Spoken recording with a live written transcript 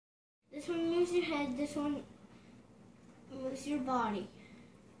This one moves your head, this one moves your body.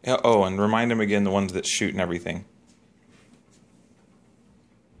 Yeah, oh, and remind him again the ones that shoot and everything.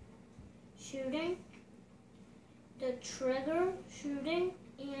 Shooting, the trigger, shooting,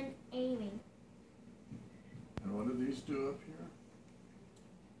 and aiming. And what do these do up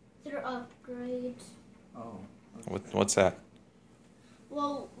here? They're upgrades. Oh. Okay. What's that?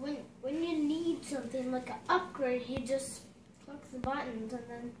 Well, when you need something like an upgrade, you just click the buttons and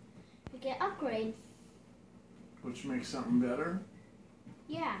then you get upgrade. Which makes something better?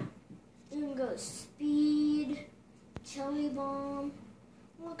 Yeah. You can go speed, chili bomb,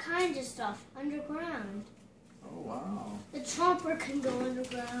 all kinds of stuff underground. Oh, wow. The chomper can go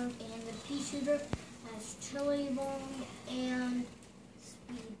underground, and the pea shooter has chili bomb and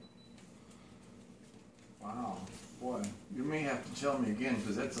speed. Wow. Boy, you may have to tell me again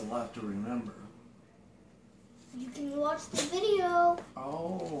because that's a lot to remember. You can watch the video.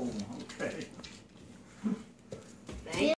 Oh.